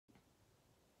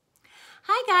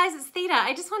Hi guys, it's Theta.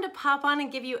 I just wanted to pop on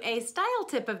and give you a style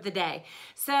tip of the day.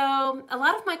 So a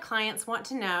lot of my clients want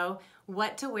to know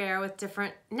what to wear with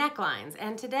different necklines.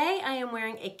 And today I am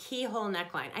wearing a keyhole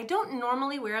neckline. I don't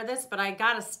normally wear this, but I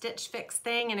got a Stitch Fix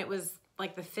thing and it was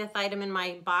like the 5th item in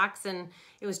my box and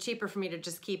it was cheaper for me to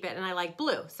just keep it, and I like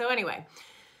blue. So anyway,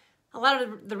 a lot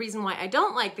of the reason why I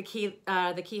don't like the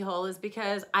keyhole is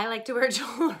because I like to wear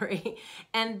jewelry,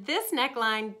 and this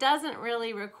neckline doesn't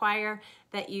really require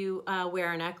that you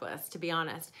wear a necklace, to be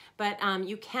honest. But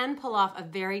you can pull off a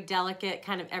very delicate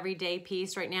kind of everyday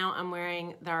piece. Right now I'm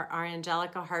wearing our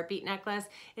Angelica heartbeat necklace.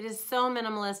 It is so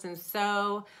minimalist and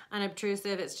so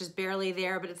unobtrusive. It's just barely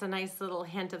there, but it's a nice little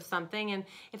hint of something. And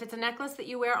if it's a necklace that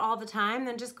you wear all the time,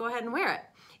 then just go ahead and wear it.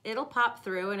 It'll pop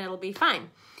through and it'll be fine.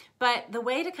 But the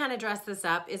way to kind of dress this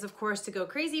up is, of course, to go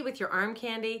crazy with your arm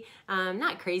candy.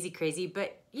 Not crazy,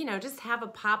 but you know, just have a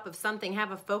pop of something,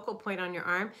 have a focal point on your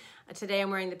arm. Today I'm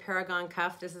wearing the Paragon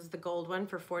cuff. This is the gold one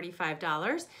for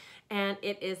 $45, and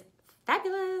it is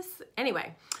fabulous.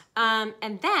 Anyway,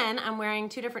 and then I'm wearing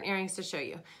 2 different earrings to show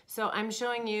you. So I'm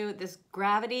showing you this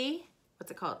Gravity,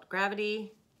 what's it called?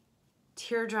 Gravity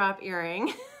teardrop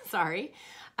earring, sorry.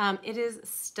 It is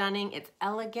stunning, it's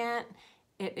elegant.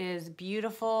 It is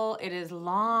beautiful, it is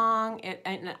long,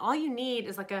 and all you need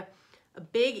is like a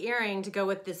big earring to go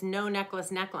with this no necklace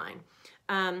neckline.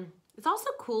 It's also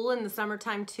cool in the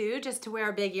summertime too, just to wear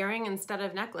a big earring instead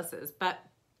of necklaces. But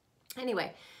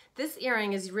anyway, this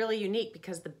earring is really unique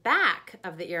because the back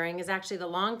of the earring is actually the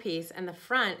long piece and the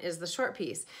front is the short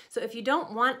piece. So if you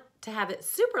don't want to have it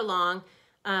super long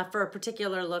for a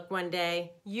particular look one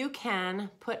day, you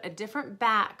can put a different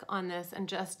back on this and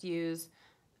just use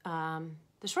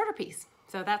the shorter piece.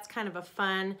 So that's kind of a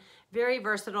fun, very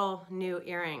versatile new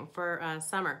earring for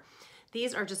summer.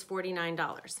 These are just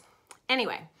 $49.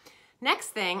 Anyway, next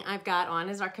thing I've got on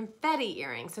is our confetti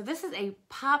earring. So this is a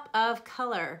pop of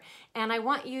color, and I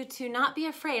want you to not be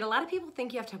afraid. A lot of people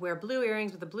think you have to wear blue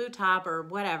earrings with a blue top or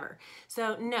whatever.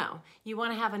 So no, you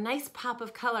want to have a nice pop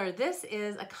of color. This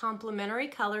is a complementary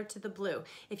color to the blue.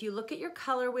 If you look at your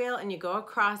color wheel and you go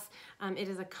across, it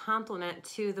is a complement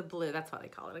to the blue. That's why they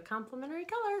call it a complementary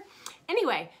color.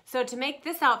 Anyway, so to make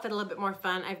this outfit a little bit more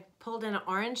fun, I've pulled in an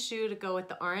orange shoe to go with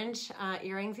the orange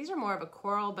earrings. These are more of a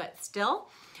coral, but still,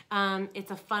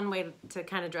 it's a fun way to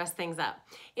kind of dress things up.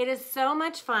 It is so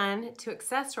much fun to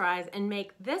accessorize and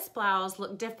make this blouse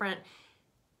look different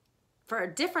for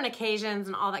different occasions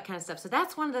and all that kind of stuff. So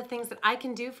that's one of the things that I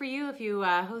can do for you if you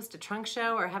host a trunk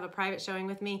show or have a private showing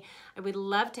with me. I would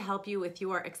love to help you with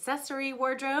your accessory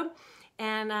wardrobe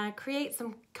and create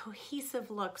some cohesive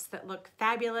looks that look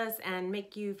fabulous and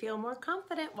make you feel more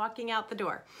confident walking out the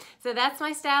door. So that's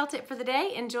my style tip for the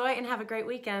day. Enjoy and have a great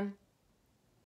weekend.